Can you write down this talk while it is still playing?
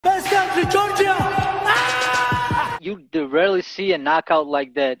country, Georgia. You rarely see a knockout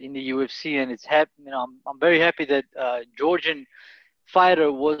like that in the UFC, and it's happy. I'm very happy that Georgian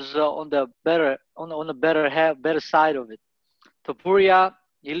fighter was on the better side of it. Topuria,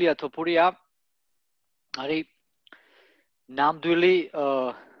 Ilia Topuria, Ari Namduli,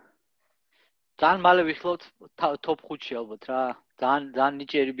 Dan male vixlot top 5-ში ალბათ რა. ძალიან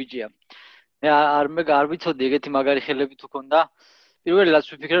ნიჭიერი ბიჭია. მე არ ვიცოდი ეგეთი მაგარი ხელები თუ ქონდა. პირველი რაც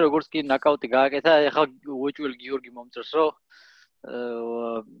ვიფიქრე როგორც კი ნაკაუტი გააკეთა, ეხლა უეჭველი გიორგი მომწერს, რომ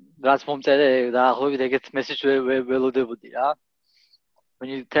რაც მომწერე დაახლოებით ეგეთ მესეჯს ველოდებოდი რა. When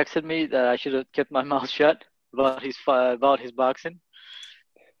you texted me that I should have kept my mouth shut about his boxing.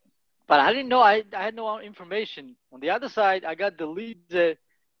 But I didn't know, I had no information. On the other side, I got the leads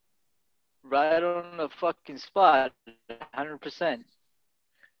right on the fucking spot, 100%.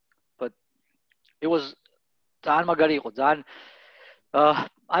 But it was ძალიან მაგარი იყო, ძალიან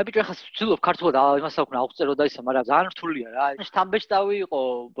აი ბიჭო ახლა ვცდილობ ქართულად იმას აქვს აუწერო და ისა, მაგრამ ძალიან რთულია რა. შთამბეჭდავი იყო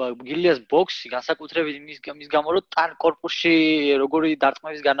გილიას ბოქსი, განსაკუთრებით იმის გამო, რომ ტან კორპუსში როგორი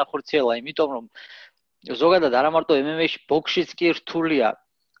დარტყმების განახორციელა, იმიტომ რომ ზოგადად არა მარტო MMA-ში, ბოქსშიც კი რთულია.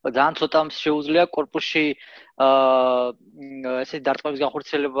 ძალიან ცოტა შეუძლია კორპუსში ესეთი დარტყმების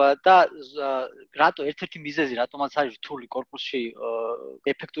განხორციელება და რატო ერთ-ერთი მიზეზი რატომაც არის რთული კორპუსში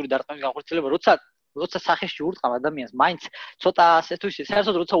ეფექტური დარტყმების განხორციელება, როცა სახეში ურტყამ ადამიანს, მაინც ცოტა ასე თუ ისე,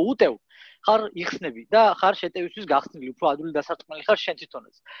 საერთოდ როცა უტევ, ხარ იხსნები და ხარ შეტევისთვის გახსნილი, უფრო ადვილი დასარტყმელი ხარ შენ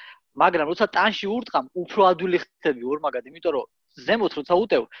თვითონაც. მაგრამ როცა ტანში ურტყამ, უფრო ადვილი ხდები ორმაგად, იმიტომ რომ ზემოთ როცა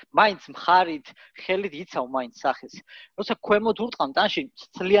უტევ, მაინც მხარით, ხელით იცავ მაინც სახეს. როცა ქვემოთ ურტყამ ტანში,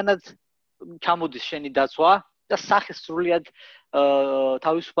 ძალიანად ჩამოდის შენი დაცვა და სახე სრულიად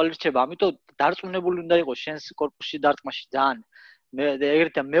თავისუფალი რჩება. ამიტომ დარწმუნებული უნდა იყოს შენს კორპუსში დარტყმაში ძალიან.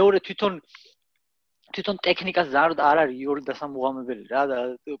 ეგრეთ და მეორე თვითონ ტექნიკას ძალიან არ არის იორი დასამუღამებელი რა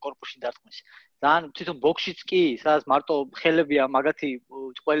კორპუსში დარტყმის. ძალიან თვითონ ბოქსშიც კი, სადაც მარტო ხელებია, მაგათი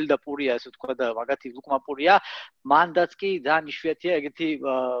ყველი და პურია, ასე ვთქვა და მაგათი ლუკმა პურია, მანდაც კი ძალიან იშვიათია ეგეთი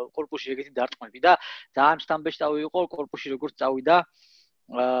კორპუსში ეგეთი დარტყმები და ძალიან შთამბეჭდავი იყო კორპუსში როგორც წავიდა.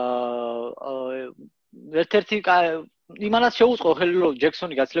 ერთ-ერთი იმანაც შეუწყო ხელი რომ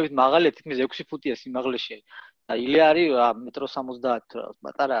ჯექსონი გაცილებით მაღალია, თითქმის 6 ფუტია სიმაღლეში. და ილია არის 1.70 m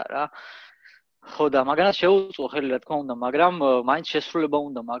პატარა რა. ხო და მაგანაც შეუწყო ხელი რა თქმა უნდა, მაგრამ მაინც შესრულება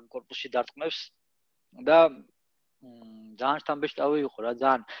უნდა მაგ კორპუსში დარტყმებს და ძალიან შთამბეჭდავი იყო რა,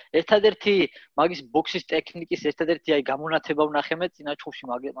 ძალიან. ერთადერთი მაგის ბოქსის ტექნიკის ერთადერთი აი გამონათება ვნახე მე წინა ჩხუბში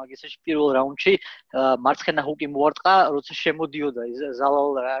მაგისაში პირველ რაუნდში მარცხენა ჰუკი მოარტყა, როცა შემოდიოდა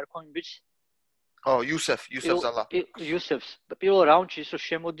ზალალ რა ერქვა იმ ბიჭს. იუსეფ ზალა. იუსეფს პირველ რაუნდში ის რომ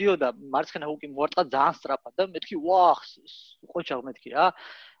შემოდიოდა, მარცხენა ჰუკი მოარტყა ძალიან სწრაფად და მეთქი ვახ, ყოჩაღ მეთქი რა.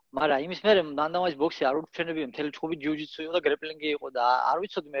 მაგრამ იმის მერე ნანდამაის ბოქსი არ ურჩვენებია, მთელი ჩხუბი ჯიუ-ჯიტსუ იყო და გრეპლინგი იყო და არ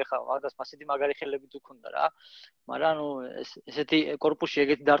ვიცოდი მე ხა მაგას მასეთი მაგარი ხელები თუ ქონდა რა. მაგრამ ნუ ესეთი კორპუსში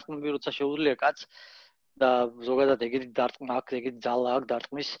ეგეთი დარტყმები როცა შეუძლია კაცს და ზოგადად ეგეთი დარტყმა აქვს, ეგეთი ძალა აქვს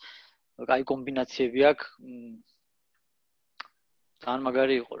დარტყმის, კაი კომბინაციები აქვს. ძალიან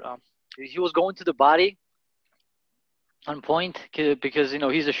მაგარი იყო რა. He was going to the body on point because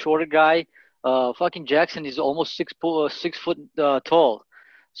he's a shorter guy. Fucking Jackson is almost 6 foot tall.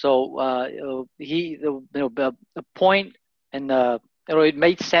 So the point and it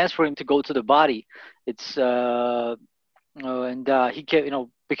made sense for him to go to the body. It's and he kept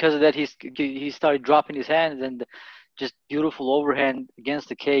because of that he started dropping his hands and just beautiful overhand against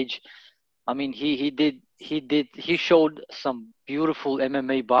the cage. I mean he showed some beautiful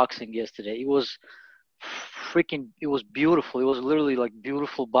MMA boxing yesterday. It was beautiful. It was literally like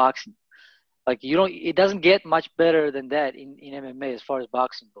beautiful boxing. Like it doesn't get much better than that in MMA as far as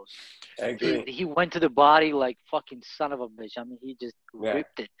boxing goes. I agree. He went to the body like fucking son of a bitch. I mean, he just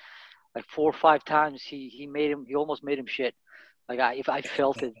ripped it like 4 or 5 times. He almost made him shit. Like I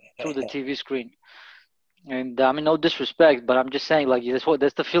felt it through the TV screen. And I mean, no disrespect, but I'm just saying, like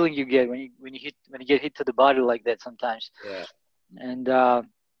that's the feeling you get when you get hit to the body like that sometimes. Yeah.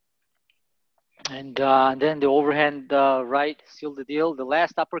 And then the overhand right sealed the deal. The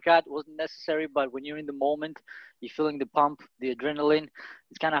last uppercut wasn't necessary, but when you're in the moment, you're feeling the pump, the adrenaline.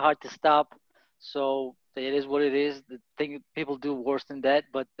 It's kind of hard to stop. So it is what it is. The thing people do worse than that,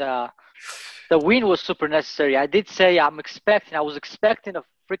 but the win was super necessary. I did say I was expecting a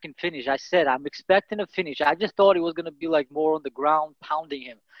freaking finish. I said I'm expecting a finish. I just thought it was gonna be like more on the ground, pounding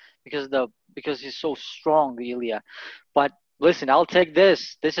him because he's so strong, Ilia. But listen, I'll take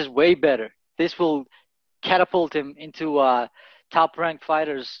this. This is way better. This will catapult him into top-ranked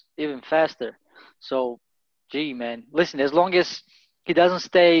fighters even faster. So, gee, man, listen. As long as he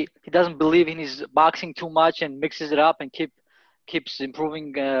doesn't believe in his boxing too much and mixes it up and keeps improving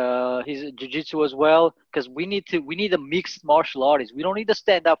his jiu-jitsu as well, because we need a mixed martial artist. We don't need a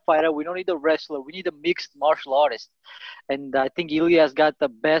stand-up fighter. We don't need a wrestler. We need a mixed martial artist. And I think Ilya's got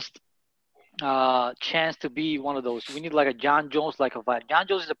the best chance to be one of those. We need like a John Jones like a fighter. John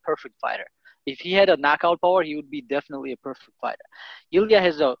Jones is a perfect fighter. If he had a knockout power, he would be definitely a perfect fighter. Ilya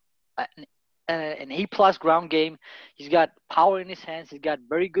has an A+ ground game. He's got power in his hands. He's got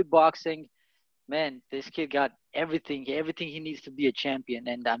very good boxing. Man, this kid got everything he needs to be a champion,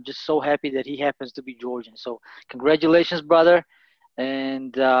 and I'm just so happy that he happens to be Georgian. So congratulations, brother,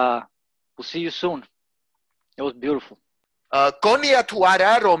 and we'll see you soon. It was beautiful. გონია თუ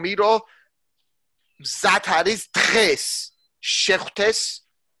არა რომი რომ მზად არის დღეს შეხვდეს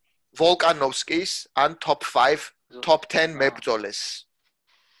ვოლკანოვსკის ან top 5 top 10 მებრძოლეს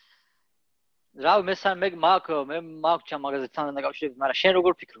რა მე მაქვს ჩა მაგაზე თან დაკავშირებით, მაგრამ შენ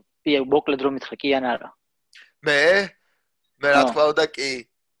როგორ ფიქრობ? მოკლედ რომ მითხრა, კი ან არა? მე რა თქმა უნდა კი.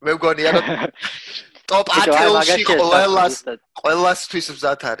 მე მგონია რომ top 10-ში ყველასთვის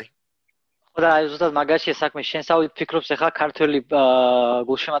მზად არის. ხო და ზუსტად მაგაშია საქმე. შენ ფიქრობს ახლა ქართველი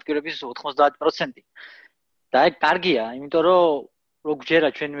გულშემატკივრების 90%. და ეგ კარგია, იმიტომ რომ რო გჯერა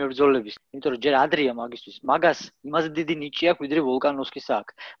ჩვენი მებრძოლების, იმიტომ რომ ჯერ ადრია მაგისთვის. მაგას იმაზე დიდი ნიჭი აქვს, ვიდრე ვოლკანოვსკის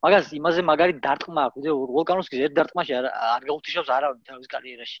აქვს. მაგას იმაზე მაგარი დარტყმა აქვს, ვიდრე ვოლკანოვსკის ერთ დარტყმაში არ გაუთიშავს არავინ თავის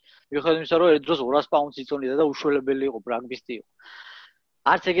კარიერაში. მიუხედავად იმისა, რომ ერთ დროს 200 პაუნდს იწონიდა და უშველებელი იყო, ბრაგბისტი იყო.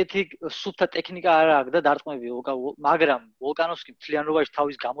 არც ეგეთი სუფთა ტექნიკა არ აქვს და დარტყმები, მაგრამ ვოლკანოვსკი მთლიანობაში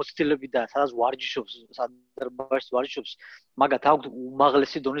თავის გამოცდილები და სადაც ვარჯიშობს, სადარბაზში ვარჯიშობს, მაგათ აქვს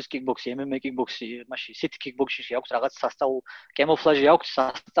უმაღლესი დონის კიკბოქსი, MMA კიკბოქსი, მაშინ city კიკბოქსში აქვს რაღაც სასწაული, კემოფლაჟი აქვს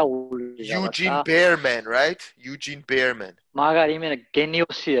სასწაული. Eugene Bearman, right? Eugene Bearman. მაგარი იმენა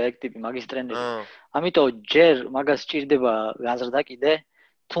გენიოსია ეგ ტიპი მაგის ტრენერი. ამიტომ ჯერ მაგას სჭირდება გაზრდა კიდე,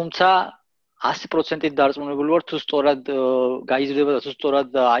 თუმცა 100% დარწმუნებული ვარ, თუ სწორად გაიზრდება და თუ სწორად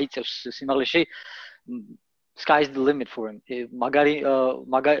აიწევს სიმაღლეში, sky's the limit for him. მაგარი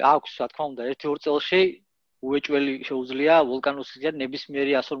აქვს, რა თქმა უნდა, 1-2 წელში უეჭველი შეუძლია ვოლკანოვსკის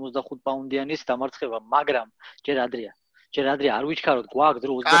ნებისმიერი 155 პაუნდიანის დამარცხება, მაგრამ ჯერ ადრეა. არ ვიჩქაროთ, გვაქვს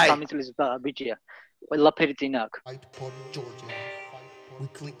დრო 23 წლის ბიჭია. ყველაფერი წინა აქვს. Fight for Georgia.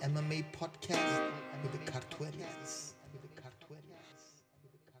 Weekly MMA podcast with the Cartwellians.